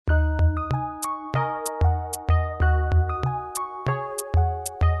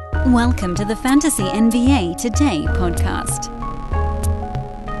Welcome to the Fantasy NBA Today podcast.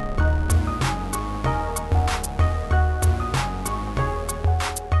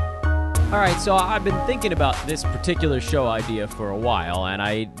 All right, so I've been thinking about this particular show idea for a while, and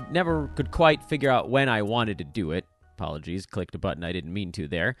I never could quite figure out when I wanted to do it. Apologies, clicked a button I didn't mean to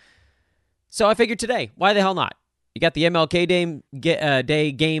there. So I figured today, why the hell not? You got the MLK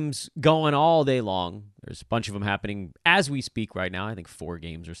Day games going all day long. There's a bunch of them happening as we speak right now. I think 4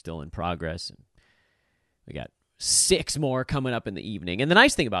 games are still in progress. And we got 6 more coming up in the evening. And the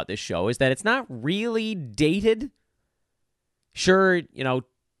nice thing about this show is that it's not really dated. Sure,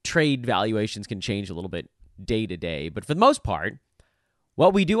 trade valuations can change a little bit day to day, but for the most part,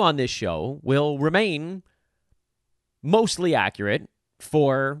 what we do on this show will remain mostly accurate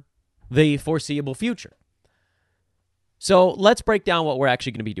for the foreseeable future. So let's break down what we're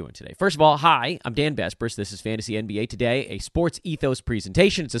actually going to be doing today. First of all, hi, I'm Dan Vespers. This is Fantasy NBA Today, a sports ethos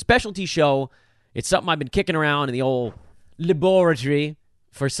presentation. It's a specialty show. It's something I've been kicking around in the old laboratory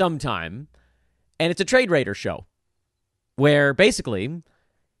for some time, and it's a trade raider show where basically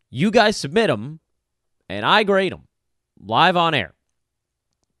you guys submit them, and I grade them live on air.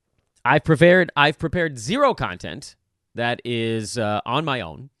 I've prepared 0 content that is on my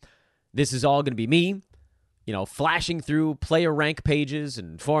own. This is all going to be me, flashing through player rank pages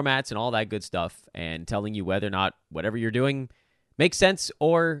and formats and all that good stuff and telling you whether or not whatever you're doing makes sense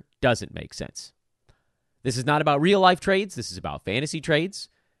or doesn't make sense. This is not about real-life trades. This is about fantasy trades,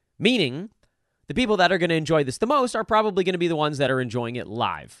 meaning the people that are going to enjoy this the most are probably going to be the ones that are enjoying it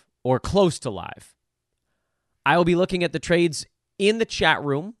live or close to live. I will be looking at the trades in the chat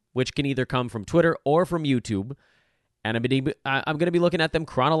room, which can either come from Twitter or from YouTube, and I'm going to be looking at them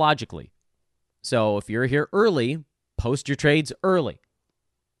chronologically. So if you're here early, post your trades early.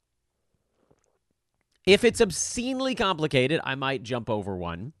 If it's obscenely complicated, I might jump over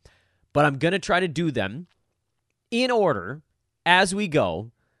one, but I'm going to try to do them in order as we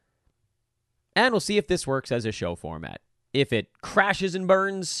go, and we'll see if this works as a show format. If it crashes and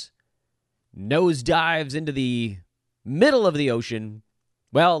burns, nose dives into the middle of the ocean,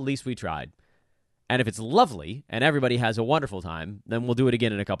 well, at least we tried. And if it's lovely and everybody has a wonderful time, then we'll do it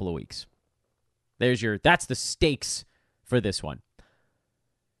again in a couple of weeks. That's the stakes for this one.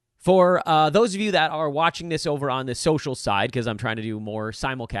 For those of you that are watching this over on the social side, because I'm trying to do more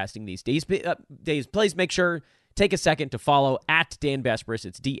simulcasting these days, please make sure, take a second to follow at Dan Vespers.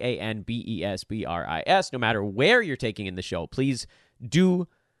 It's DanBesbris. No matter where you're taking in the show, please do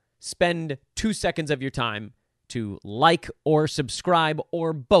spend 2 seconds of your time to like or subscribe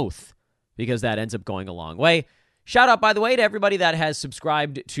or both, because that ends up going a long way. Shout out, by the way, to everybody that has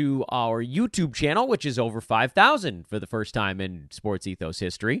subscribed to our YouTube channel, which is over 5,000 for the first time in Sports Ethos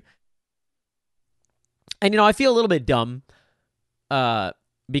history. And, I feel a little bit dumb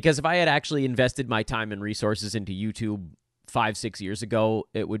because if I had actually invested my time and resources into YouTube 5-6 years ago,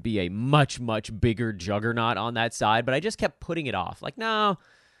 it would be a much, much bigger juggernaut on that side. But I just kept putting it off. Like, no,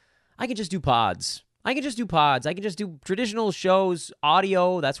 I can just do pods. I can just do traditional shows,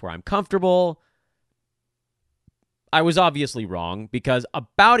 audio. That's where I'm comfortable. I was obviously wrong because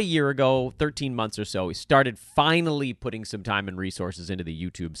about a year ago, 13 months or so, we started finally putting some time and resources into the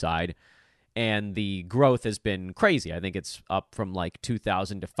YouTube side, and the growth has been crazy. I think it's up from like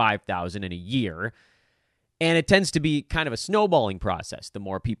 2,000 to 5,000 in a year, and it tends to be kind of a snowballing process. The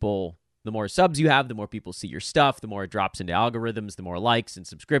more subs you have, the more people see your stuff, the more it drops into algorithms, the more likes and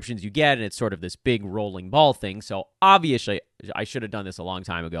subscriptions you get, and it's sort of this big rolling ball thing. So obviously, I should have done this a long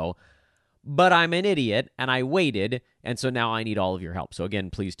time ago. But I'm an idiot, and I waited, and so now I need all of your help. So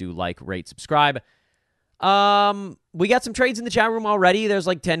again, please do like, rate, subscribe. We got some trades in the chat room already. There's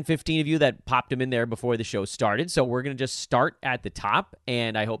like 10, 15 of you that popped them in there before the show started. So we're going to just start at the top,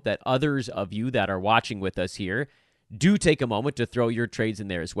 and I hope that others of you that are watching with us here do take a moment to throw your trades in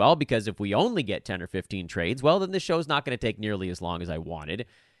there as well, because if we only get 10 or 15 trades, well, then the show's not going to take nearly as long as I wanted.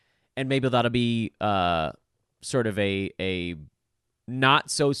 And maybe that'll be sort of a not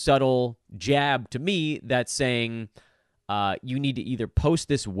so subtle jab to me that's saying you need to either post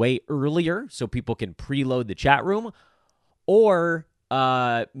this way earlier so people can preload the chat room, or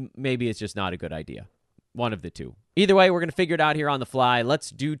maybe it's just not a good idea. One of the two. Either way, we're going to figure it out here on the fly. Let's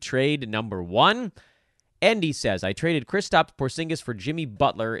do trade number 1. Andy says, I traded Kristaps Porzingis for Jimmy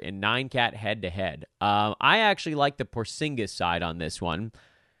Butler in 9-cat head-to-head. I actually like the Porzingis side on this one.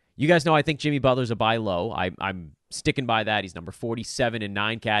 You guys know I think Jimmy Butler's a buy low. I'm sticking by that. He's number 47 in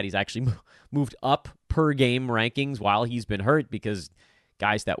 9-cat. He's actually moved up per game rankings while he's been hurt because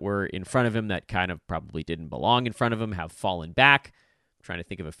guys that were in front of him that kind of probably didn't belong in front of him have fallen back. I'm trying to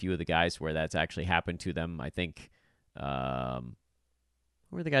think of a few of the guys where that's actually happened to them. I think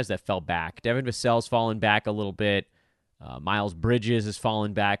who were the guys that fell back? Devin Vassell's fallen back a little bit. Miles Bridges has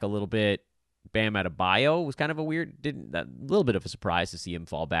fallen back a little bit. Bam Adebayo was kind of a little bit of a surprise to see him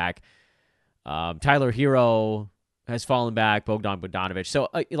fall back. Tyler Hero has fallen back. Bogdan Bogdanovic. So,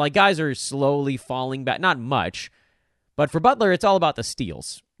 guys are slowly falling back. Not much. But for Butler, it's all about the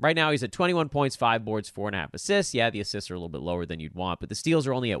steals. Right now, he's at 21 points, 5 boards, 4.5 assists. Yeah, the assists are a little bit lower than you'd want, but the steals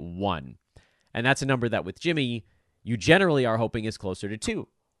are only at 1. And that's a number that with Jimmy, you generally are hoping is closer to 2.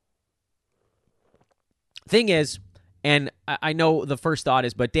 Thing is, and I know the first thought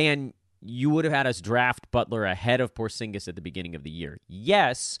is, but Dan, you would have had us draft Butler ahead of Porzingis at the beginning of the year.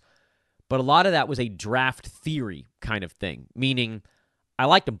 Yes, but a lot of that was a draft theory kind of thing, meaning I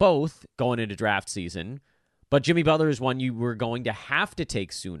liked them both going into draft season, but Jimmy Butler is one you were going to have to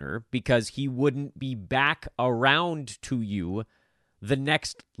take sooner because he wouldn't be back around to you the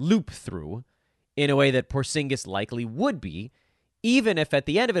next loop through in a way that Porzingis likely would be, even if at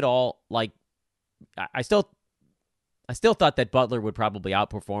the end of it all, I still thought that Butler would probably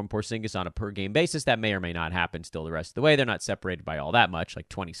outperform Porzingis on a per-game basis. That may or may not happen still the rest of the way. They're not separated by all that much, like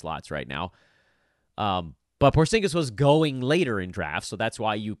 20 slots right now. But Porzingis was going later in drafts, so that's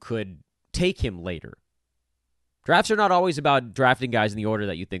why you could take him later. Drafts are not always about drafting guys in the order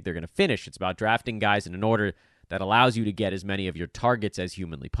that you think they're going to finish. It's about drafting guys in an order that allows you to get as many of your targets as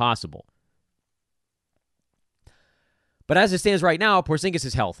humanly possible. But as it stands right now, Porzingis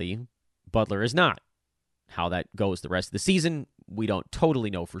is healthy. Butler is not. How that goes the rest of the season, we don't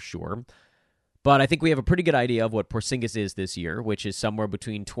totally know for sure. But I think we have a pretty good idea of what Porzingis is this year, which is somewhere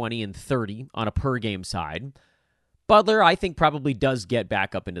between 20 and 30 on a per-game side. Butler, I think, probably does get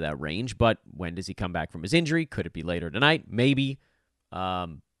back up into that range, but when does he come back from his injury? Could it be later tonight? Maybe.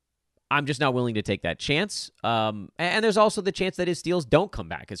 I'm just not willing to take that chance. And there's also the chance that his steals don't come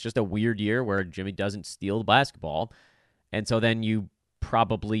back. It's just a weird year where Jimmy doesn't steal the basketball. And so then you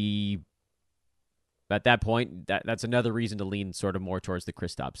probably, at that point, that's another reason to lean sort of more towards the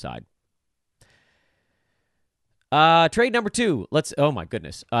Kristaps side. Trade number 2. Oh my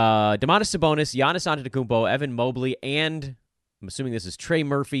goodness. Domantas Sabonis, Giannis Antetokounmpo, Evan Mobley, and I'm assuming this is Trey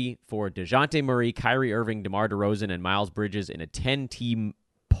Murphy for DeJounte Murray, Kyrie Irving, DeMar DeRozan, and Miles Bridges in a 10-team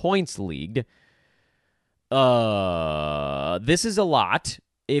points league. This is a lot.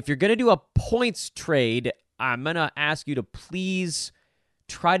 If you're going to do a points trade, I'm going to ask you to please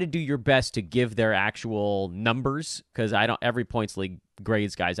try to do your best to give their actual numbers, because every points league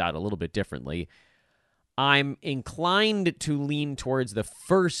grades guys out a little bit differently. I'm inclined to lean towards the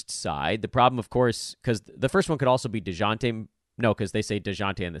first side. The problem, of course, because the first one could also be DeJounte. No, because they say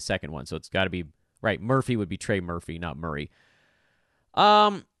DeJounte in the second one, so it's got to be, right, Murphy would be Trey Murphy, not Murray.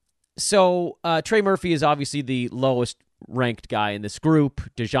 So Trey Murphy is obviously the lowest ranked guy in this group.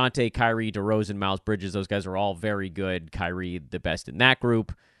 DeJounte, Kyrie, DeRozan, Miles Bridges, those guys are all very good. Kyrie, the best in that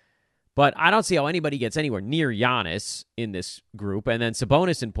group. But I don't see how anybody gets anywhere near Giannis in this group. And then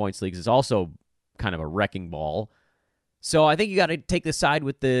Sabonis in points leagues is also kind of a wrecking ball. So I think you got to take the side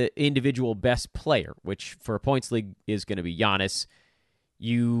with the individual best player, which for a points league is going to be Giannis.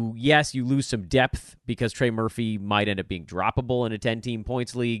 You lose some depth because Trey Murphy might end up being droppable in a 10-team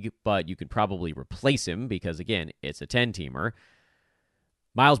points league, but you could probably replace him because, again, it's a 10-teamer.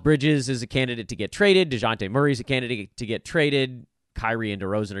 Miles Bridges is a candidate to get traded. DeJounte Murray is a candidate to get traded. Kyrie and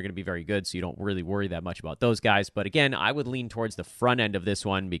DeRozan are going to be very good, so you don't really worry that much about those guys. But again, I would lean towards the front end of this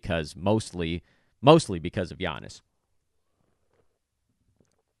one because mostly because of Giannis.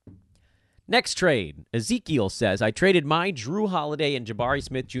 Next trade, Ezekiel says, I traded my Drew Holiday and Jabari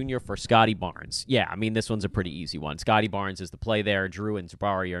Smith Jr. for Scotty Barnes. Yeah, I mean, this one's a pretty easy one. Scotty Barnes is the play there. Drew and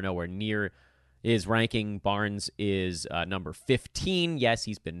Jabari are nowhere near his ranking. Barnes is number 15. Yes,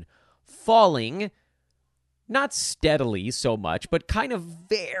 he's been falling, not steadily so much, but kind of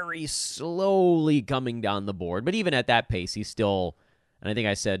very slowly coming down the board. But even at that pace, he's still, and I think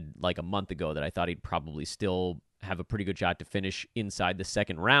I said like a month ago that I thought he'd probably still have a pretty good shot to finish inside the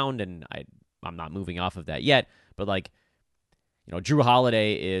second round, and I'm not moving off of that yet. But Drew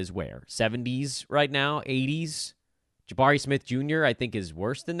Holiday is where? 70s right now, 80s. Jabari Smith Jr. I think is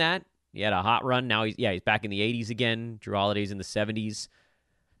worse than that. He had a hot run. Now he's back in the 80s again. Drew Holiday's in the 70s.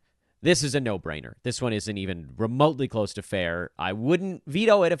 This is a no-brainer. This one isn't even remotely close to fair. I wouldn't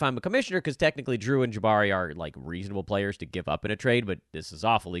veto it if I'm a commissioner because technically Drew and Jabari are reasonable players to give up in a trade, but this is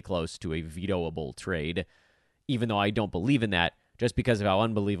awfully close to a vetoable trade, even though I don't believe in that, just because of how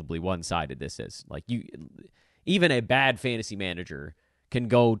unbelievably one-sided this is. Even a bad fantasy manager can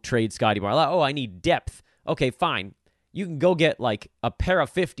go trade Scotty Barnes. Oh, I need depth. Okay, fine. You can go get a pair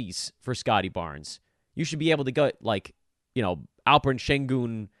of 50s for Scotty Barnes. You should be able to get Alperen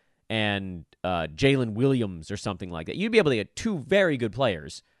Şengün and Jalen Williams or something like that. You'd be able to get 2 very good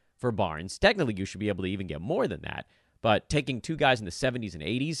players for Barnes. Technically, you should be able to even get more than that. But taking 2 guys in the 70s and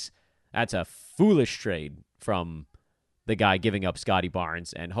 80s, that's a foolish trade from the guy giving up Scotty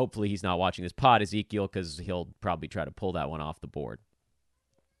Barnes. And hopefully he's not watching this pod, Ezekiel, because he'll probably try to pull that one off the board.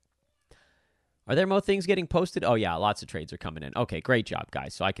 Are there more things getting posted? Oh, yeah, lots of trades are coming in. Okay, great job,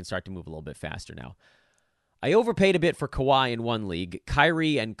 guys. So I can start to move a little bit faster now. I overpaid a bit for Kawhi in one league.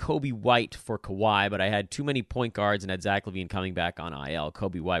 Kyrie and Kobe White for Kawhi, but I had too many point guards and had Zach LaVine coming back on IL.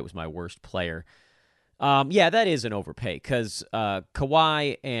 Kobe White was my worst player. Yeah, that is an overpay because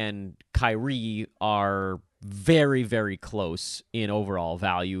Kawhi and Kyrie are very, very close in overall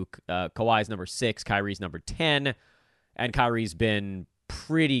value. Kawhi's number 6, Kyrie's number 10, and Kyrie's been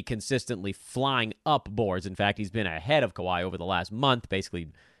pretty consistently flying up boards. In fact, he's been ahead of Kawhi over the last month, basically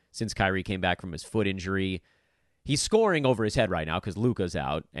since Kyrie came back from his foot injury. He's scoring over his head right now because Luka's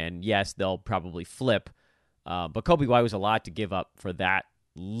out, and yes, they'll probably flip. But Kobe White was a lot to give up for that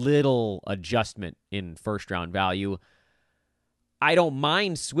little adjustment in first-round value. I don't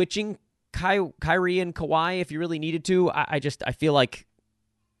mind switching Kyrie and Kawhi if you really needed to. I feel like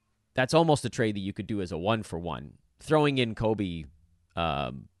that's almost a trade that you could do as a one-for-one. Throwing in Kobe,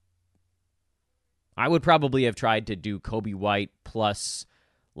 I would probably have tried to do Kobe White plus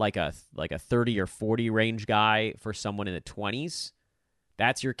like a 30 or 40 range guy for someone in the 20s.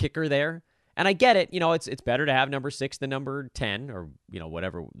 That's your kicker there. And I get it. It's better to have number 6 than number 10 or,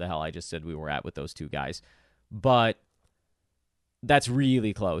 whatever the hell I just said we were at with those 2 guys. But that's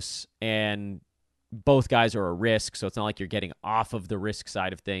really close. And both guys are a risk, so it's not like you're getting off of the risk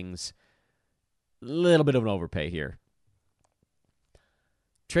side of things. A little bit of an overpay here.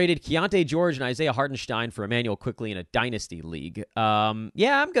 Traded Keontae George and Isaiah Hartenstein for Emmanuel Quickley in a dynasty league.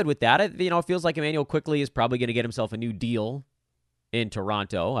 Yeah, I'm good with that. It feels like Emmanuel Quickley is probably going to get himself a new deal in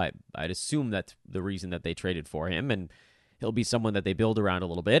Toronto. I'd assume that's the reason that they traded for him, and he'll be someone that they build around a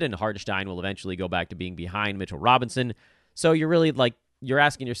little bit, and Hartenstein will eventually go back to being behind Mitchell Robinson. So you're really you're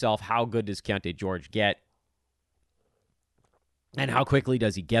asking yourself, how good does Keontae George get? And how quickly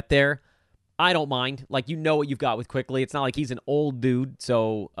does he get there? I don't mind. What you've got with Quickley. It's not like he's an old dude,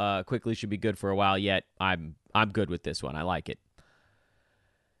 so Quickley should be good for a while yet. I'm good with this one. I like it.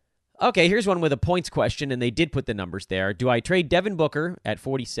 Okay, here's one with a points question, and they did put the numbers there. Do I trade Devin Booker at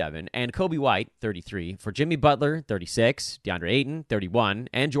 47 and Kobe White, 33, for Jimmy Butler, 36, DeAndre Ayton, 31,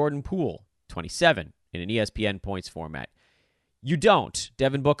 and Jordan Poole, 27, in an ESPN points format? You don't.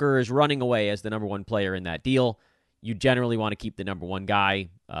 Devin Booker is running away as the number 1 player in that deal. You generally want to keep the number 1 guy.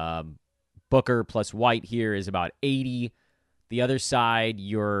 Booker plus White here is about 80. The other side,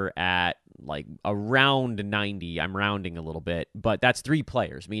 you're at around 90. I'm rounding a little bit, but that's 3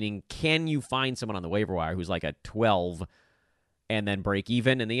 players, meaning can you find someone on the waiver wire who's like a 12 and then break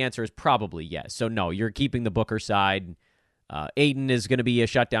even? And the answer is probably yes. So no, you're keeping the Booker side. Ayton is going to be a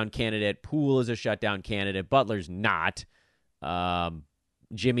shutdown candidate. Poole is a shutdown candidate. Butler's not.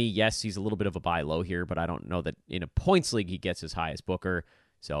 Jimmy, yes, he's a little bit of a buy low here, but I don't know that in a points league he gets as high as Booker.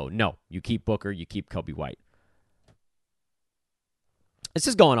 So, no, you keep Booker, you keep Kobe White. This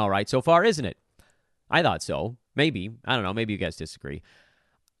is going all right so far, isn't it? I thought so. Maybe. I don't know. Maybe you guys disagree.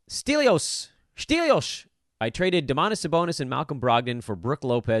 Stelios. I traded Domantas Sabonis and Malcolm Brogdon for Brook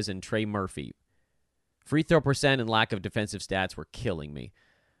Lopez and Trey Murphy. Free throw percent and lack of defensive stats were killing me.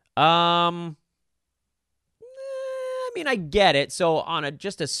 I get it. So, on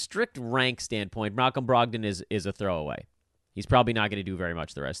just a strict rank standpoint, Malcolm Brogdon is a throwaway. He's probably not going to do very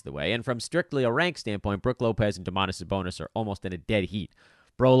much the rest of the way. And from strictly a rank standpoint, Brook Lopez and Domantas Sabonis are almost in a dead heat.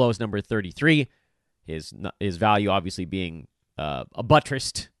 Brolo's number 33, his value obviously being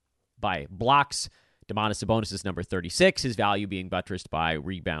buttressed by blocks. Domantas Sabonis is number 36, his value being buttressed by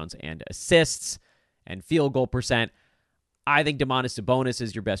rebounds and assists and field goal percent. I think Domantas Sabonis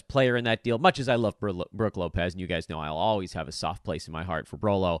is your best player in that deal, much as I love Brook Lopez, and you guys know I'll always have a soft place in my heart for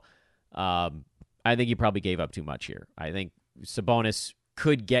Brolo. I think he probably gave up too much here. I think Sabonis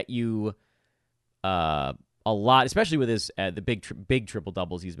could get you a lot, especially with his the big triple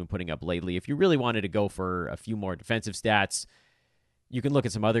doubles he's been putting up lately. If you really wanted to go for a few more defensive stats, you can look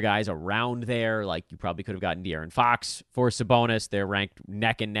at some other guys around there. Like you probably could have gotten De'Aaron Fox for Sabonis. They're ranked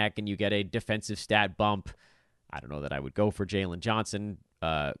neck and neck, and you get a defensive stat bump. I don't know that I would go for Jalen Johnson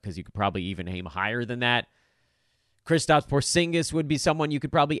because you could probably even aim higher than that. Kristaps Porzingis would be someone you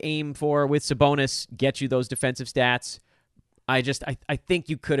could probably aim for with Sabonis, get you those defensive stats. I think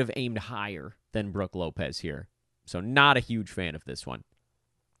you could have aimed higher than Brook Lopez here. So not a huge fan of this one.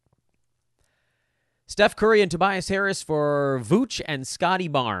 Steph Curry and Tobias Harris for Vooch and Scotty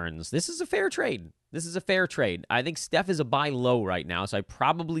Barnes. This is a fair trade. I think Steph is a buy low right now, so I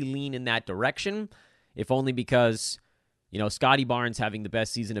probably lean in that direction, if only because, Scotty Barnes having the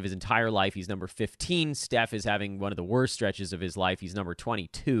best season of his entire life. He's number 15. Steph is having one of the worst stretches of his life. He's number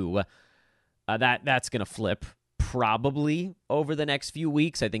 22. That's going to flip probably over the next few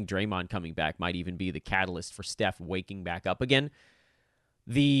weeks. I think Draymond coming back might even be the catalyst for Steph waking back up again.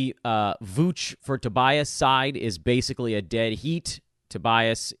 The Vooch for Tobias side is basically a dead heat.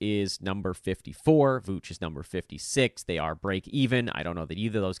 Tobias is number 54. Vooch is number 56. They are break even. I don't know that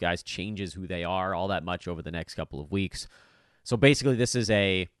either of those guys changes who they are all that much over the next couple of weeks. So basically this is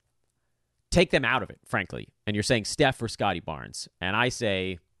a take them out of it, frankly. And you're saying Steph for Scotty Barnes. And I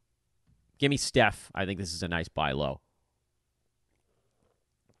say, give me Steph. I think this is a nice buy low.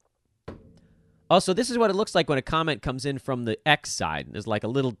 Also, this is what it looks like when a comment comes in from the X side. There's like a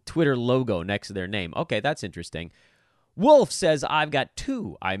little Twitter logo next to their name. Okay, that's interesting. Wolf says, I've got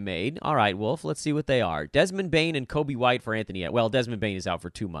 2 I made. All right, Wolf, let's see what they are. Desmond Bane and Kobe White for Anthony Edwards. Well, Desmond Bane is out for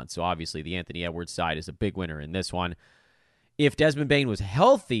 2 months, so obviously the Anthony Edwards side is a big winner in this one. If Desmond Bane was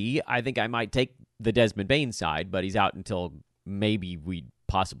healthy, I think I might take the Desmond Bane side, but he's out until maybe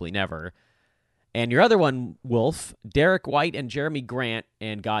possibly never. And your other one, Wolf, Derek White and Jeremy Grant,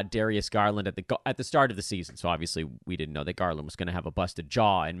 and Darius Garland at the start of the season. So obviously we didn't know that Garland was going to have a busted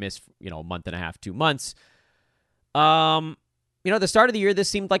jaw and miss, a month and a half, 2 months. At the start of the year, this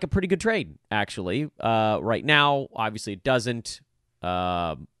seemed like a pretty good trade, actually. Right now, obviously it doesn't.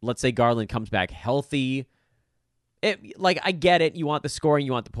 Let's say Garland comes back healthy. I get it. You want the scoring,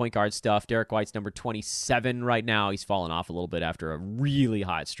 you want the point guard stuff. Derek White's number 27 right now. He's fallen off a little bit after a really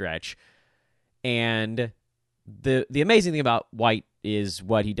hot stretch. And the amazing thing about White is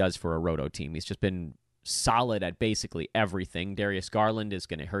what he does for a roto team. He's just been solid at basically everything. Darius Garland is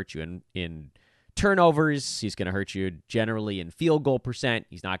going to hurt you in turnovers. He's going to hurt you generally in field goal percent.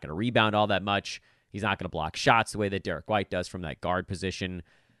 He's not going to rebound all that much. He's not going to block shots the way that Derek White does from that guard position.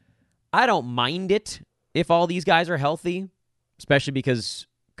 I don't mind it if all these guys are healthy, especially because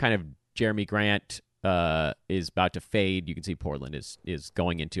kind of Jeremy Grant is about to fade. You can see Portland is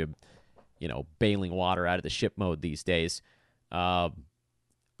going into bailing water out of the ship mode these days.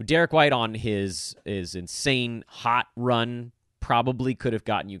 Derek White on his insane hot run probably could have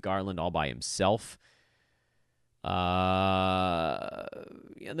gotten you Garland all by himself. The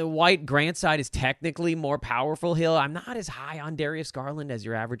White Grant side is technically more powerful. I'm not as high on Darius Garland as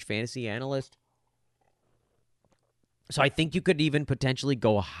your average fantasy analyst. So I think you could even potentially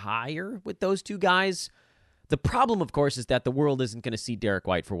go higher with those two guys. The problem, of course, is that the world isn't going to see Derek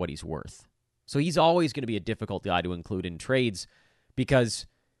White for what he's worth. So he's always going to be a difficult guy to include in trades because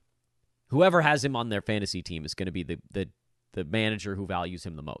whoever has him on their fantasy team is going to be the manager who values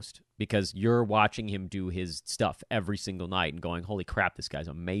him the most because you're watching him do his stuff every single night and going, holy crap, this guy's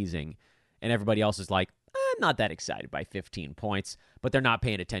amazing. And everybody else is like, I'm not that excited by 15 points, but they're not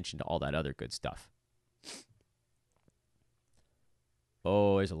paying attention to all that other good stuff.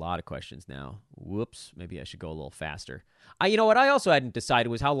 Oh, there's a lot of questions now. Whoops, maybe I should go a little faster. You know what I also hadn't decided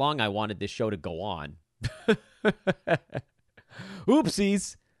was how long I wanted this show to go on.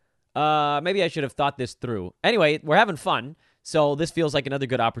 Oopsies. Maybe I should have thought this through. Anyway, we're having fun, so this feels like another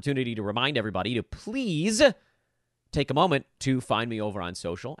good opportunity to remind everybody to please take a moment to find me over on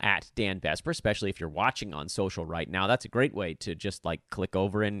social at Dan Vesper, especially if you're watching on social right now. That's a great way to just click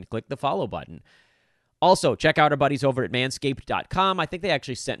over and click the follow button. Also, check out our buddies over at manscaped.com. I think they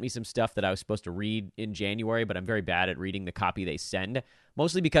actually sent me some stuff that I was supposed to read in January, but I'm very bad at reading the copy they send,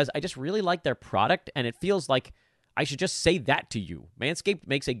 mostly because I just really like their product, and it feels like I should just say that to you. Manscaped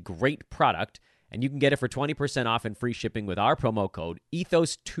makes a great product, and you can get it for 20% off and free shipping with our promo code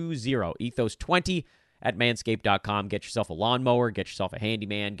ETHOS20, ETHOS20 at manscaped.com. Get yourself a lawnmower, get yourself a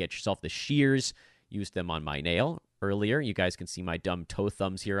handyman, get yourself the shears. Used them on my nail earlier. You guys can see my dumb toe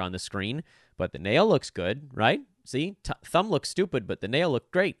thumbs here on the screen, but the nail looks good, right? See, thumb looks stupid, but the nail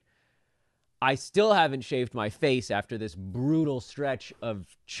looked great. I still haven't shaved my face after this brutal stretch of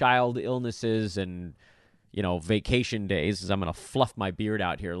child illnesses and, vacation days, as I'm going to fluff my beard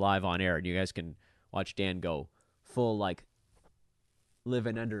out here live on air, and you guys can watch Dan go full,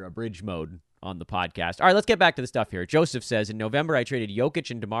 living under a bridge mode on the podcast. All right, let's get back to the stuff here. Joseph says, in November, I traded Jokic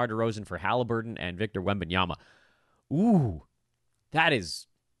and DeMar DeRozan for Halliburton and Victor Wembanyama. Ooh, that is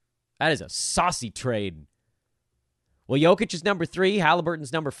a saucy trade. Well, Jokic is number 3.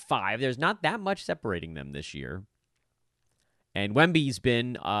 Halliburton's number 5. There's not that much separating them this year. And Wemby's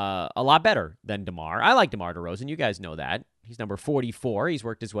been a lot better than DeMar. I like DeMar DeRozan. You guys know that. He's number 44. He's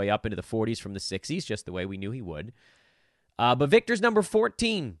worked his way up into the 40s from the 60s, just the way we knew he would. But Victor's number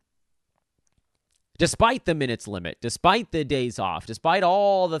 14. Despite the minutes limit, despite the days off, despite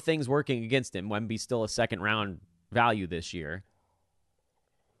all the things working against him, Wemby's still a second-round value this year.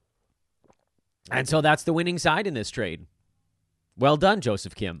 And so that's the winning side in this trade. Well done,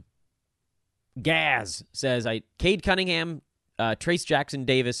 Joseph Kim. Gaz says, Cade Cunningham, Trace Jackson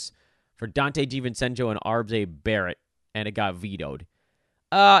Davis for Dante DiVincenzo and RJ Barrett, and it got vetoed.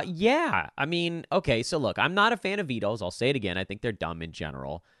 Yeah. I mean, okay, so look, I'm not a fan of vetoes. I'll say it again. I think they're dumb in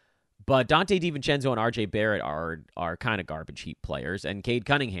general. But Dante DiVincenzo and RJ Barrett are kind of garbage heap players, and Cade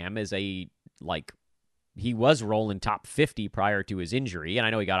Cunningham is he was rolling top 50 prior to his injury, and I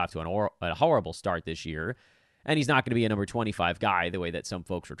know he got off to a horrible start this year, and he's not going to be a number 25 guy the way that some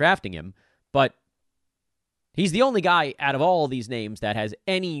folks were drafting him, but he's the only guy out of all these names that has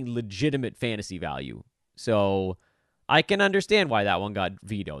any legitimate fantasy value. So I can understand why that one got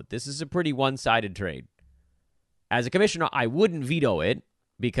vetoed. This is a pretty one-sided trade. As a commissioner, I wouldn't veto it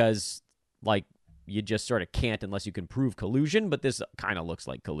because, you just sort of can't unless you can prove collusion, but this kind of looks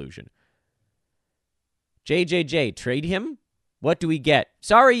like collusion. JJJ, trade him? What do we get?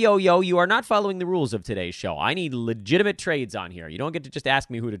 Sorry, Yo-Yo, you are not following the rules of today's show. I need legitimate trades on here. You don't get to just ask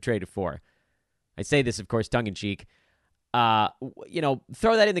me who to trade it for. I say this, of course, tongue-in-cheek. Throw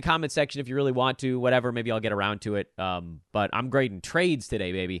that in the comment section if you really want to. Whatever, maybe I'll get around to it. But I'm grading trades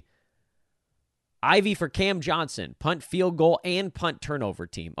today, baby. Ivy for Cam Johnson, punt, field goal, and punt turnover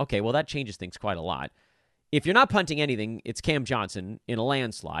team. Okay, well, that changes things quite a lot. If you're not punting anything, it's Cam Johnson in a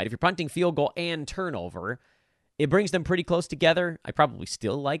landslide. If you're punting field goal and turnover, it brings them pretty close together. I probably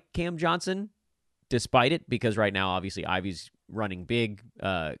still like Cam Johnson, despite it, because right now, obviously, Ivy's running big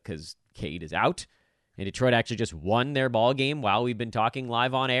because Cade is out. And Detroit actually just won their ball game while we've been talking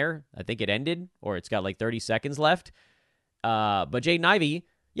live on air. I think it ended, or it's got 30 seconds left. But Jaden Ivey,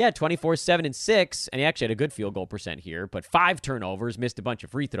 24, 7, and 6, and he actually had a good field goal percent here, but 5 turnovers, missed a bunch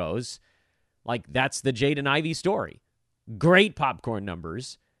of free throws. That's the Jaden Ivey story. Great popcorn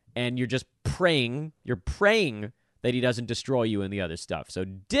numbers, and you're just praying that he doesn't destroy you in the other stuff. So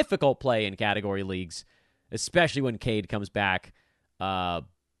difficult play in category leagues, especially when Cade comes back. But,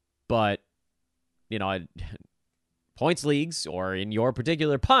 points leagues or in your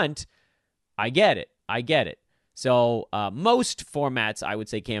particular punt, I get it. So most formats, I would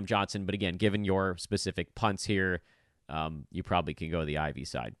say Cam Johnson, but again, given your specific punts here, you probably can go the Ivy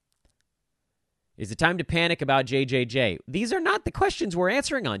side. Is it time to panic about JJJ? These are not the questions we're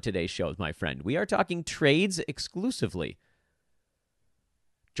answering on today's show, my friend. We are talking trades exclusively.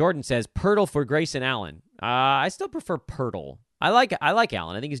 Jordan says, Pirtle for Grayson Allen. I still prefer Pirtle. I like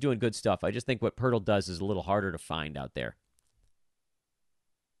Allen. I think he's doing good stuff. I just think what Pirtle does is a little harder to find out there.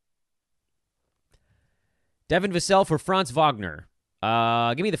 Devin Vassell for Franz Wagner.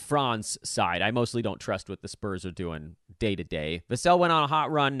 Give me the Franz side. I mostly don't trust what the Spurs are doing day to day. Vassell went on a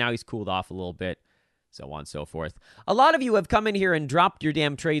hot run. Now he's cooled off a little bit. So on and so forth. A lot of you have come in here and dropped your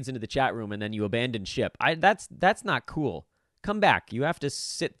damn trades into the chat room and then you abandoned ship. That's not cool. Come back. You have to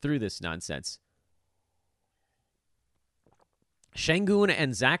sit through this nonsense. Şengün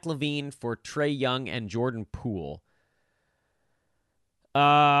and Zach LaVine for Trae Young and Jordan Poole.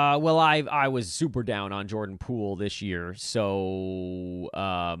 Well, I was super down on Jordan Poole this year, so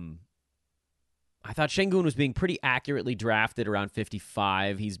I thought Şengün was being pretty accurately drafted around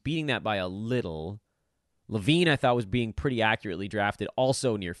 55. He's beating that by a little. LaVine, I thought, was being pretty accurately drafted,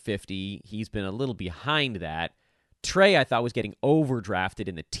 also near 50. He's been a little behind that. Trae, I thought, was getting overdrafted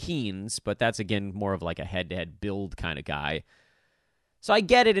in the teens, but that's, again, more of a head-to-head build kind of guy. So I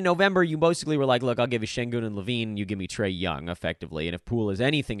get it. In November, you basically were like, look, I'll give you Şengün and LaVine, you give me Trae Young, effectively. And if Poole is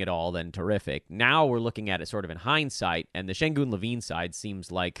anything at all, then terrific. Now we're looking at it sort of in hindsight, and the Şengün-LaVine side seems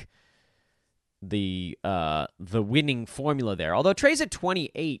like the winning formula there. Although Trae's at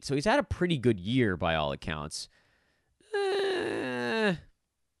 28, so he's had a pretty good year by all accounts.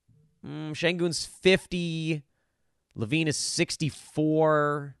 Şengün's 50. LaVine is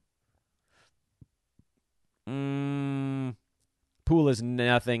 64. Poole is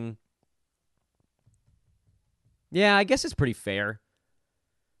nothing. Yeah, I guess it's pretty fair.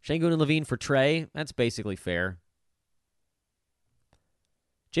 Şengün and LaVine for Trae, that's basically fair.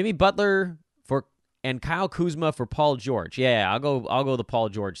 Jimmy Butler and Kyle Kuzma for Paul George. Yeah, I'll go the Paul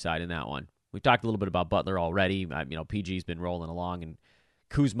George side in that one. We talked a little bit about Butler already. PG's been rolling along, and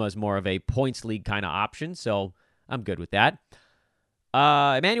Kuzma's more of a points league kind of option, so I'm good with that.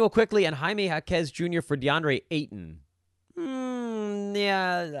 Emmanuel Quickley and Jaime Jaquez Jr. for DeAndre Ayton.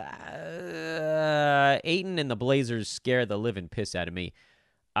 Ayton and the Blazers scare the living piss out of me.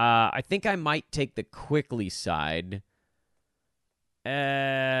 I think I might take the Quickley side.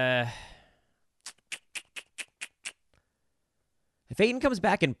 If Ayton comes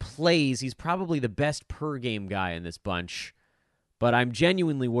back and plays, he's probably the best per-game guy in this bunch. But I'm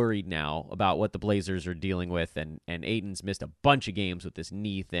genuinely worried now about what the Blazers are dealing with, and Ayton's missed a bunch of games with this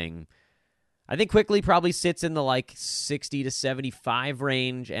knee thing. I think Quickly probably sits in the like 60 to 75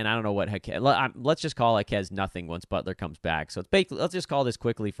 range, and I don't know what let's just call Hekez nothing once Butler comes back. So let's just call this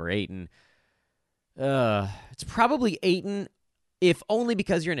Quickly for Ayton. It's probably Ayton, if only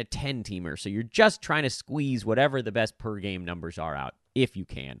because you're in a 10-teamer, so you're just trying to squeeze whatever the best per-game numbers are out, if you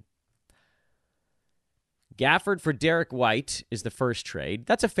can. Gafford for Derek White is the first trade.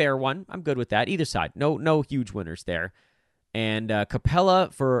 That's a fair one. I'm good with that. Either side. No huge winners there. And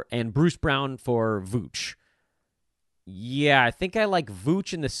Capella and Bruce Brown for Vooch. Yeah, I think I like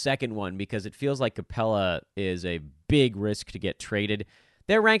Vooch in the second one because it feels like Capella is a big risk to get traded.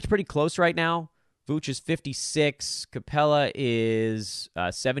 They're ranked pretty close right now. Vooch is 56. Capella is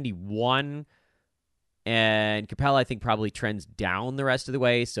 71. And Capella, I think, probably trends down the rest of the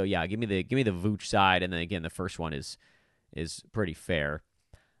way. So yeah, give me the Vooch side, and then again, the first one is pretty fair.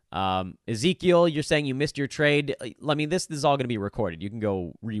 Ezekiel, you're saying you missed your trade. I mean, this is all going to be recorded. You can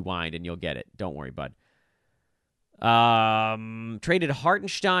go rewind and you'll get it. Don't worry, bud. Traded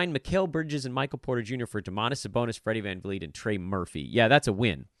Hartenstein, Mikal Bridges, and Michael Porter Jr. for Domantas Sabonis, Freddie VanVleet, and Trey Murphy. Yeah, that's a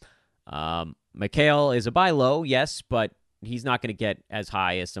win. Mikal is a buy low, yes, but he's not going to get as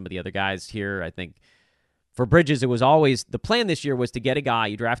high as some of the other guys here. I think for Bridges, it was always the plan this year was to get a guy.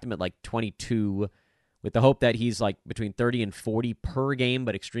 You draft him at like 22 with the hope that he's like between 30 and 40 per game,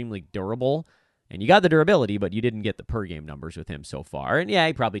 but extremely durable. And you got the durability, but you didn't get the per game numbers with him so far. And yeah,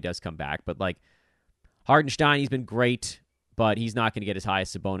 he probably does come back, but like Hartenstein, he's been great, but he's not going to get as high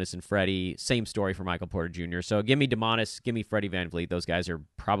as Sabonis and Freddie. Same story for Michael Porter Jr. So give me Domantas, give me Freddie VanVleet. Those guys are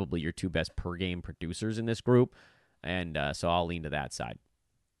probably your two best per game producers in this group. And so I'll lean to that side.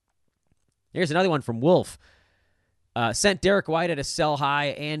 Here's another one from Wolf. Sent Derek White at a sell high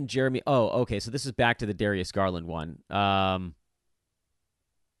and Jeremy. Oh, okay. So this is back to the Darius Garland one.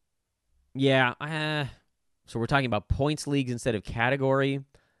 Yeah. So we're talking about points leagues instead of category.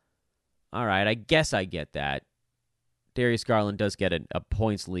 All right. I guess I get that. Darius Garland does get a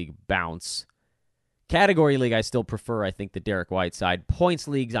points league bounce. Category league, I still prefer, I think, the Derek White side. Points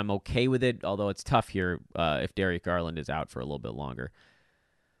leagues, I'm okay with it, although it's tough here if Darius Garland is out for a little bit longer.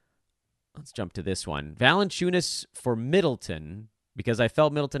 Let's jump to this one. Valanciunas for Middleton, because I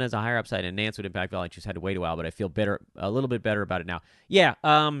felt Middleton has a higher upside and Nance would impact Valanciunas. Had to wait a while, but I feel a little bit better about it now. Yeah,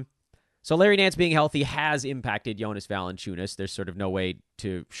 so Larry Nance being healthy has impacted Jonas Valanciunas. There's sort of no way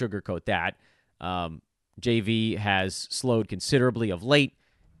to sugarcoat that. JV has slowed considerably of late.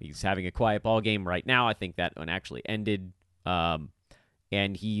 He's having a quiet ball game right now. I think that one actually ended,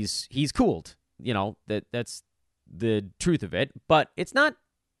 and he's cooled. You know, that's the truth of it. But it's not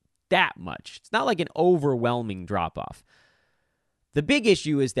that much. It's not like an overwhelming drop-off. The big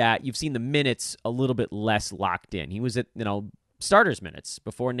issue is that you've seen the minutes a little bit less locked in. He was at, starters minutes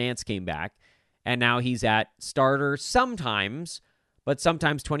before Nance came back, and now he's at starter sometimes, but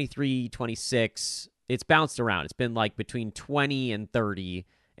sometimes 23, 26. It's bounced around. It's been like between 20 and 30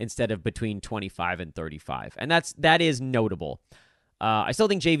 instead of between 25 and 35. And that is notable. I still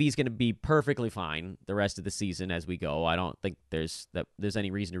think JV is going to be perfectly fine the rest of the season as we go. I don't think there's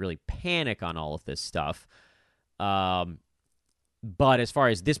any reason to really panic on all of this stuff. But as far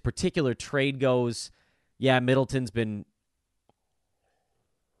as this particular trade goes, yeah, Middleton's been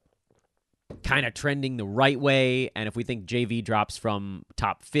kind of trending the right way. And if we think JV drops from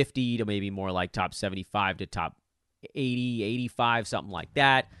top 50 to maybe more like top 75 to top 80, 85, something like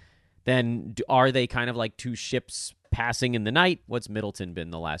that, then are they kind of like two ships passing in the night? What's Middleton been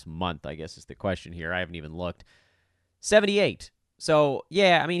the last month, I guess is the question here. I haven't even looked. 78. So,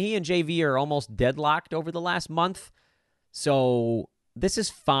 yeah, I mean, he and JV are almost deadlocked over the last month. So this is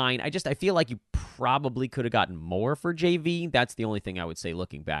fine. I feel like you probably could have gotten more for JV. That's the only thing I would say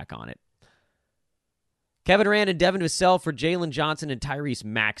looking back on it. Kevin Durant and Devin Vassell for Jalen Johnson and Tyrese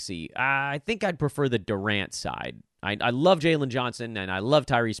Maxey. I think I'd prefer the Durant side. I love Jalen Johnson and I love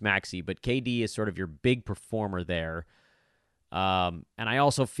Tyrese Maxey, but KD is sort of your big performer there. And I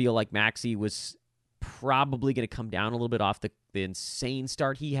also feel like Maxey was probably going to come down a little bit off the insane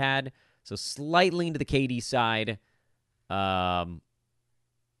start he had. So slightly into the KD side. Yeah,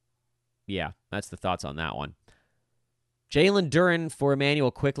 that's the thoughts on that one. Jalen Duren for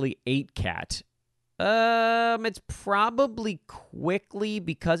Emmanuel Quickly, 8-cat. It's probably Quickly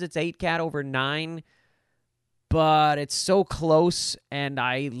because it's 8-cat over 9, but it's so close, and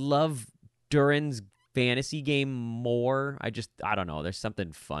I love Duren's fantasy game more. I don't know. There's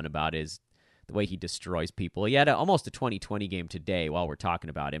something fun about the way he destroys people. He had almost a 20-20 game today while we're talking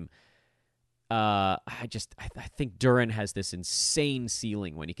about him. I think Duran has this insane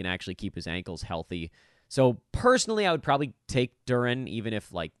ceiling when he can actually keep his ankles healthy. So personally, I would probably take Duran, even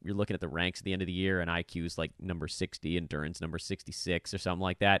if like you're looking at the ranks at the end of the year and IQ's like number 60 and Duran's number 66 or something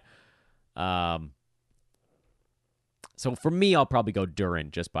like that. So for me, I'll probably go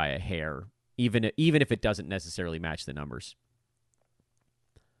Duran just by a hair, even if it doesn't necessarily match the numbers.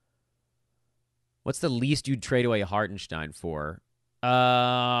 What's the least you'd trade away Hartenstein for?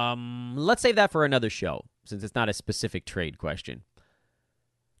 Let's save that for another show, since it's not a specific trade question.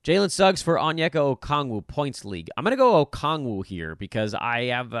 Jalen Suggs for Onyeka Okongwu, points league. I'm going to go Okongwu here because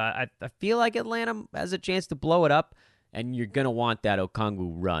I feel like Atlanta has a chance to blow it up, and you're going to want that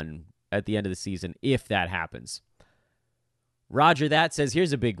Okongwu run at the end of the season if that happens. Roger that says,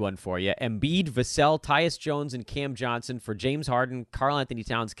 here's a big one for you. Embiid, Vassell, Tyus Jones, and Cam Johnson for James Harden, Karl Anthony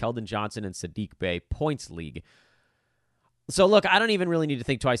Towns, Keldon Johnson, and Sadiq Bey, points league. So, look, I don't even really need to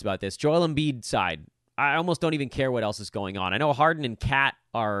think twice about this. Joel Embiid side, I almost don't even care what else is going on. I know Harden and Kat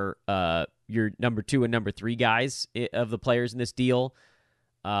are your number 2 and number 3 guys of the players in this deal.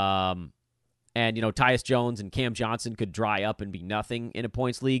 And, Tyus Jones and Cam Johnson could dry up and be nothing in a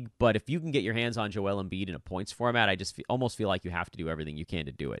points league. But if you can get your hands on Joel Embiid in a points format, I just almost feel like you have to do everything you can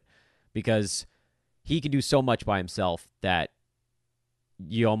to do it. Because he can do so much by himself that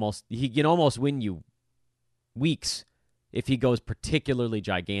he can almost win you weeks if he goes particularly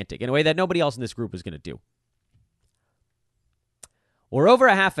gigantic in a way that nobody else in this group is going to do. We're over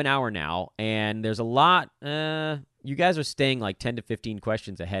a half an hour now, and there's a lot. You guys are staying like 10 to 15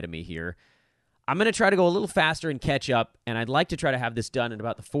 questions ahead of me here. I'm going to try to go a little faster and catch up, and I'd like to try to have this done at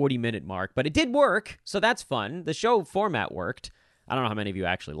about the 40-minute mark, but it did work, so that's fun. The show format worked. I don't know how many of you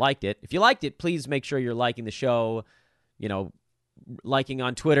actually liked it. If you liked it, please make sure you're liking the show, liking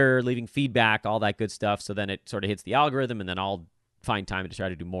on Twitter, leaving feedback, all that good stuff, so then it sort of hits the algorithm, and then I'll find time to try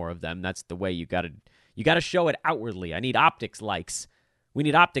to do more of them. That's the way you got to show it outwardly. I need optics likes. We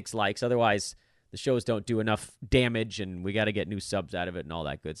need optics likes, otherwise the shows don't do enough damage, and we got to get new subs out of it and all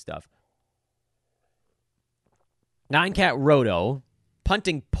that good stuff. 9-Cat Roto,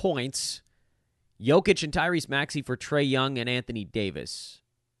 punting points, Jokic and Tyrese Maxey for Trae Young and Anthony Davis.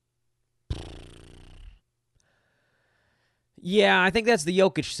 Yeah, I think that's the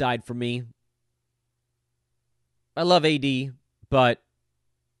Jokic side for me. I love AD, but,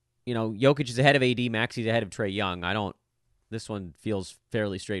 Jokic is ahead of AD, Maxey's ahead of Trae Young. This one feels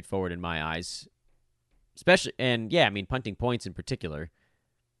fairly straightforward in my eyes. Especially, and yeah, punting points in particular.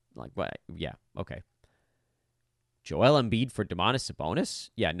 Like, what? Yeah, okay. Joel Embiid for Domantas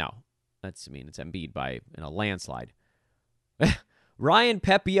Sabonis? Yeah, no. It's Embiid in a landslide. Ryan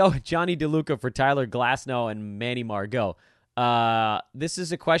Pepio, Johnny DeLuca for Tyler Glasnow and Manny Margot. This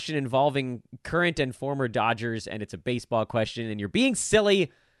is a question involving current and former Dodgers, and it's a baseball question, and you're being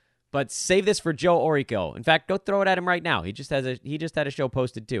silly, but save this for Joe Orico. In fact, go throw it at him right now. He just had a show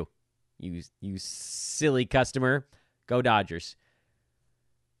posted too. You silly customer. Go Dodgers.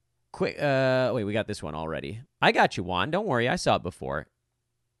 Quick, wait, we got this one already. I got you, Juan. Don't worry, I saw it before.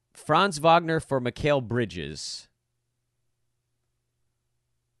 Franz Wagner for Mikal Bridges.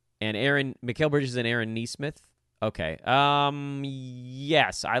 And Mikal Bridges and Aaron Nesmith. Okay.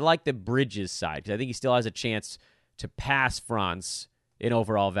 Yes, I like the Bridges side because I think he still has a chance to pass Franz in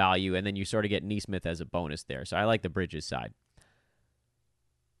overall value, and then you sort of get Nesmith as a bonus there. So I like the Bridges side.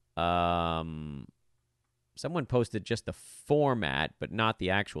 Someone posted just the format, but not the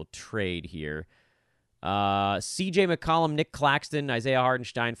actual trade here. C.J. McCollum, Nick Claxton, Isaiah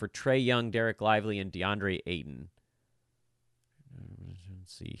Hartenstein for Trae Young, Derek Lively, and DeAndre Ayton.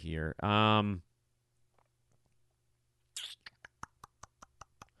 Let's see here.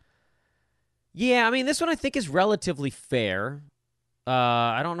 Yeah, this one I think is relatively fair.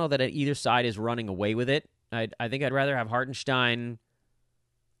 I don't know that either side is running away with it. I think I'd rather have Hartenstein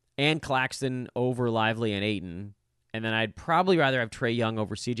and Claxton over Lively and Ayton. And then I'd probably rather have Trae Young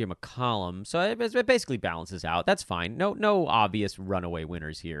over C.J. McCollum. So it basically balances out. That's fine. No obvious runaway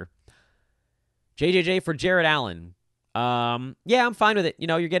winners here. JJJ for Jared Allen. Yeah, I'm fine with it.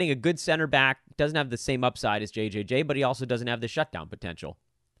 You're getting a good center back. Doesn't have the same upside as JJJ, but he also doesn't have the shutdown potential.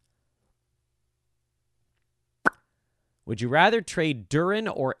 Would you rather trade Duran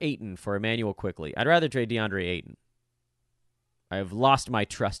or Ayton for Emmanuel Quickley? I'd rather trade DeAndre Ayton. I have lost my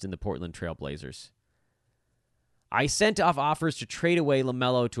trust in the Portland Trail Blazers. I sent off offers to trade away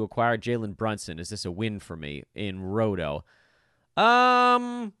LaMelo to acquire Jalen Brunson. Is this a win for me in Roto?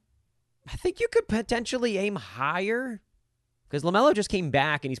 I think you could potentially aim higher because LaMelo just came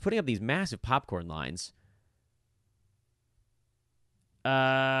back and he's putting up these massive popcorn lines.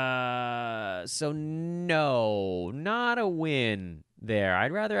 So no, not a win. there.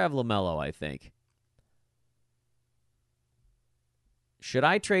 I'd rather have LaMelo, I think. Should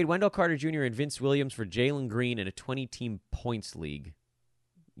I trade Wendell Carter Jr. and Vince Williams for Jalen Green in a 20-team points league?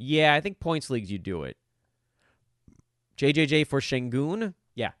 Yeah, I think points leagues, you do it. JJJ for Şengün?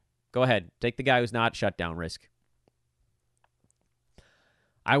 Yeah, go ahead. Take the guy who's not shutdown risk.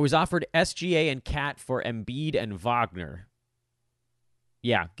 I was offered SGA and Cat for Embiid and Wagner.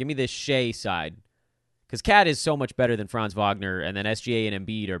 Yeah, give me the Shea side. Because Cat is so much better than Franz Wagner, and then SGA and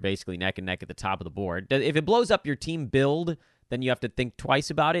Embiid are basically neck and neck at the top of the board. If it blows up your team build, then you have to think twice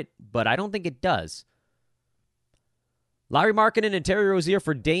about it, but I don't think it does. Lauri Markkanen and Terry Rozier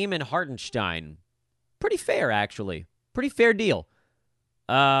for Dame and Hartenstein. Pretty fair, actually. Pretty fair deal.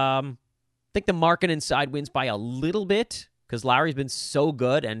 I think the Markkanen side wins by a little bit, because Lowry's been so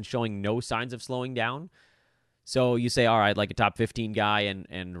good and showing no signs of slowing down. So you say, all right, like a top 15 guy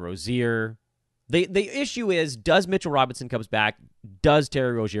and Rozier. The issue is, does Mitchell Robinson comes back? Does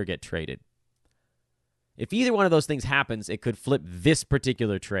Terry Rozier get traded? If either one of those things happens, it could flip this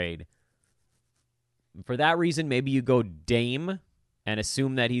particular trade. For that reason, maybe you go Dame and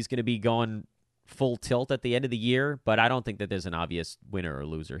assume that he's going to be going full tilt at the end of the year, but I don't think that there's an obvious winner or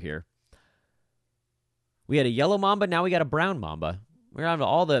loser here. We had a yellow Mamba, now we got a brown Mamba. We're on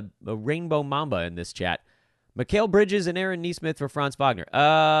all the rainbow Mamba in this chat. Mikal Bridges and Aaron Nesmith for Franz Wagner.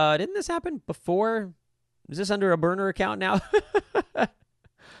 Didn't this happen before? Is this under a burner account now? I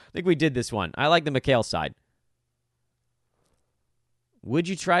think we did this one. I like the Mikal side. Would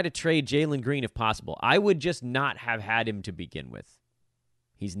you try to trade Jalen Green if possible? I would just not have had him to begin with.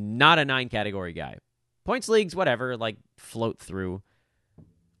 He's not a 9-category guy. Points leagues, whatever, like float through.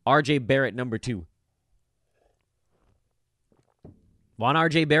 RJ Barrett, number 2. Want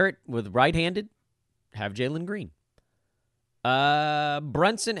RJ Barrett with right-handed? Have Jalen Green.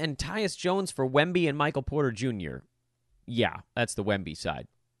 Brunson and Tyus Jones for Wemby and Michael Porter Jr. Yeah, that's the Wemby side.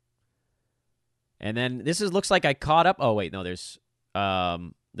 And then looks like I caught up. Oh, wait, no, there's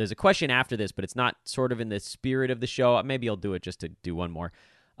a question after this, but it's not sort of in the spirit of the show. Maybe I'll do it just to do one more.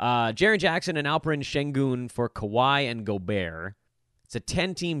 Jaren Jackson and Alperen Şengün for Kawhi and Gobert. It's a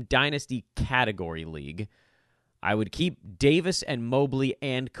 10-team dynasty category league. I would keep Davis and Mobley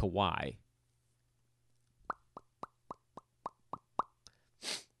and Kawhi.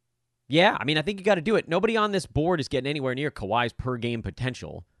 Yeah, I mean, I think you got to do it. Nobody on this board is getting anywhere near Kawhi's per-game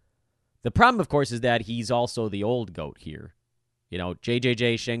potential. The problem, of course, is that he's also the old GOAT here. You know,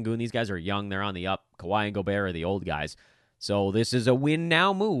 JJJ, Şengün, these guys are young. They're on the up. Kawhi and Gobert are the old guys. So this is a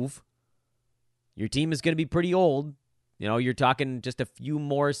win-now move. Your team is going to be pretty old. You know, you're talking just a few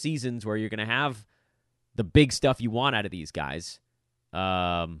more seasons where you're going to have the big stuff you want out of these guys.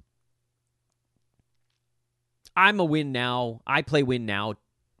 I'm a win now. I play win now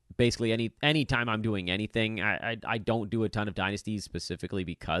basically any time I'm doing anything. I don't do a ton of dynasties specifically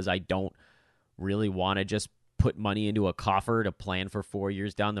because I don't really want to just put money into a coffer to plan for 4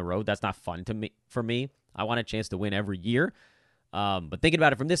 years down the road. That's not fun for me. I want a chance to win every year. But thinking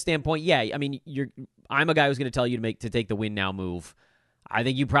about it from this standpoint, yeah, I mean, I'm a guy who's going to tell you to take the win now move. I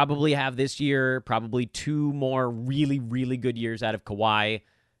think you probably have this year, probably 2 more really, really good years out of Kawhi.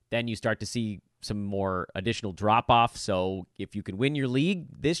 Then you start to see some more additional drop-off. So if you can win your league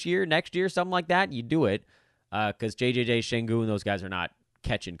this year, next year, something like that, you do it. Because JJJ, Şengün, those guys are not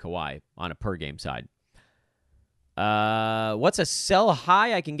catching Kawhi on a per-game side. What's a sell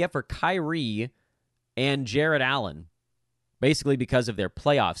high I can get for Kyrie and Jarrett Allen? Basically because of their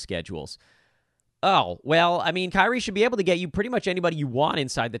playoff schedules. Oh, well, I mean, Kyrie should be able to get you pretty much anybody you want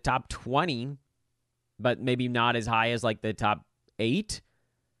inside the top 20, but maybe not as high as like the top 8.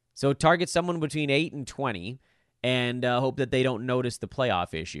 So target someone between 8 and 20 and hope that they don't notice the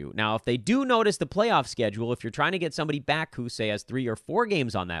playoff issue. Now, if they do notice the playoff schedule, if you're trying to get somebody back who, say, has 3 or 4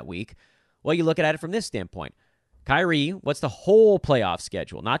 games on that week, well, you look at it from this standpoint. Kyrie, what's the whole playoff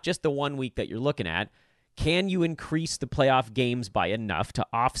schedule? Not just the 1 week that you're looking at. Can you increase the playoff games by enough to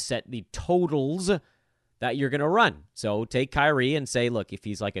offset the totals that you're going to run? So take Kyrie and say, look, if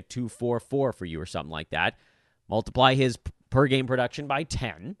he's like a 2-4-4 for you or something like that, multiply his per-game production by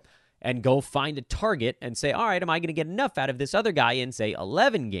 10 and go find a target and say, all right, am I going to get enough out of this other guy in, say,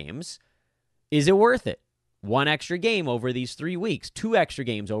 11 games? Is it worth it? 1 extra game over these 3 weeks, 2 extra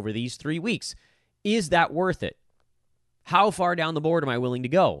games over these 3 weeks. Is that worth it? How far down the board am I willing to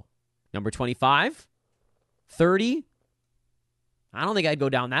go? Number 25? 30? I don't think I'd go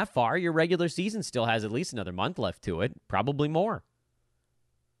down that far. Your regular season still has at least another month left to it, probably more.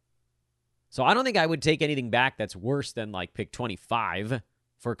 So I don't think I would take anything back that's worse than like pick 25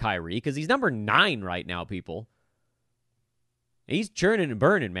 for Kyrie because he's number 9 right now, people. He's churning and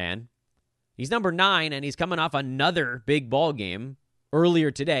burning, man. He's number 9 and he's coming off another big ball game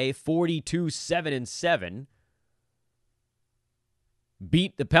earlier today, 42-7-7.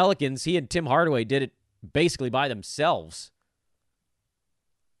 Beat the Pelicans. He and Tim Hardaway did it basically by themselves.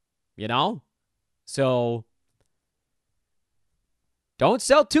 You know? So, don't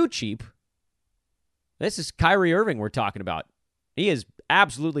sell too cheap. This is Kyrie Irving we're talking about. He is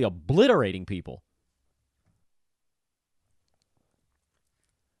absolutely obliterating people.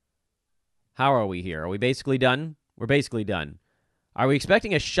 How are we here? Are we basically done? We're basically done. Are we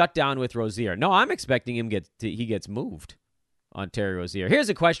expecting a shutdown with Rozier? No, I'm expecting he gets moved on Terry Rozier. Here's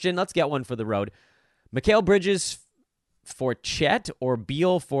a question. Let's get one for the road. Mikal Bridges for Chet or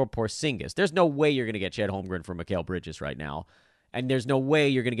Beal for Porzingis? There's no way you're going to get Chet Holmgren for Mikal Bridges right now. And there's no way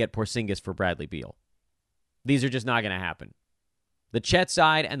you're going to get Porzingis for Bradley Beal. These are just not going to happen. The Chet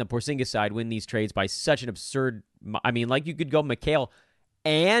side and the Porzingis side win these trades by such an absurd... I mean, like you could go Mikal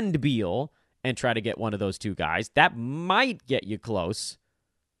and Beal and try to get one of those two guys. That might get you close.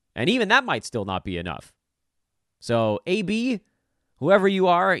 And even that might still not be enough. So, AB, whoever you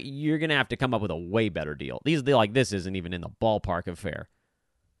are, you're going to have to come up with a way better deal. This isn't even in the ballpark of fair.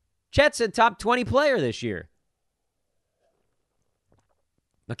 Chet's a top 20 player this year.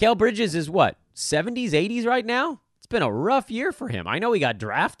 Mikal Bridges is what? 70s, 80s right now? It's been a rough year for him. I know he got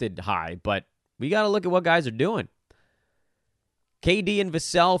drafted high, but we got to look at what guys are doing. KD and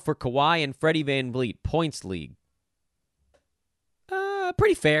Vassell for Kawhi and Freddie VanVleet. Points league.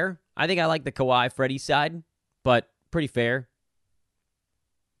 Pretty fair. I think I like the Kawhi-Freddie side, but pretty fair.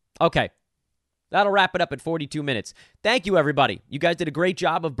 Okay. That'll wrap it up at 42 minutes. Thank you, everybody. You guys did a great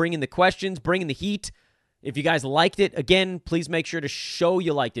job of bringing the questions, bringing the heat. If you guys liked it, again, please make sure to show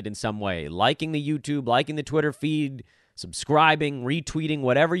you liked it in some way. Liking the YouTube, liking the Twitter feed, subscribing, retweeting,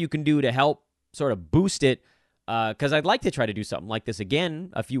 whatever you can do to help sort of boost it. Because I'd like to try to do something like this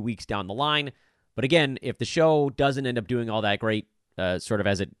again a few weeks down the line. But again, if the show doesn't end up doing all that great, sort of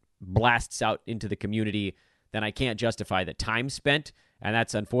as it blasts out into the community, then I can't justify the time spent. And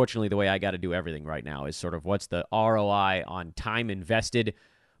that's unfortunately the way I got to do everything right now is sort of what's the ROI on time invested.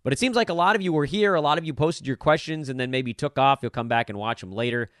 But it seems like a lot of you were here. A lot of you posted your questions and then maybe took off. You'll come back and watch them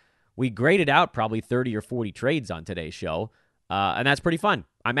later. We graded out probably 30 or 40 trades on today's show. And that's pretty fun.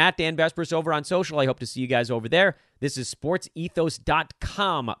 I'm at Dan Vespers over on social. I hope to see you guys over there. This is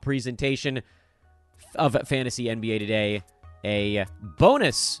sportsethos.com presentation of Fantasy NBA Today. A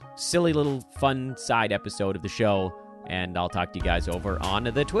bonus, silly little fun side episode of the show. And I'll talk to you guys over on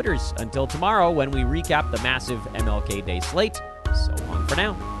the Twitters until tomorrow when we recap the massive MLK Day slate. So long for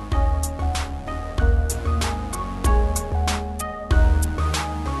now.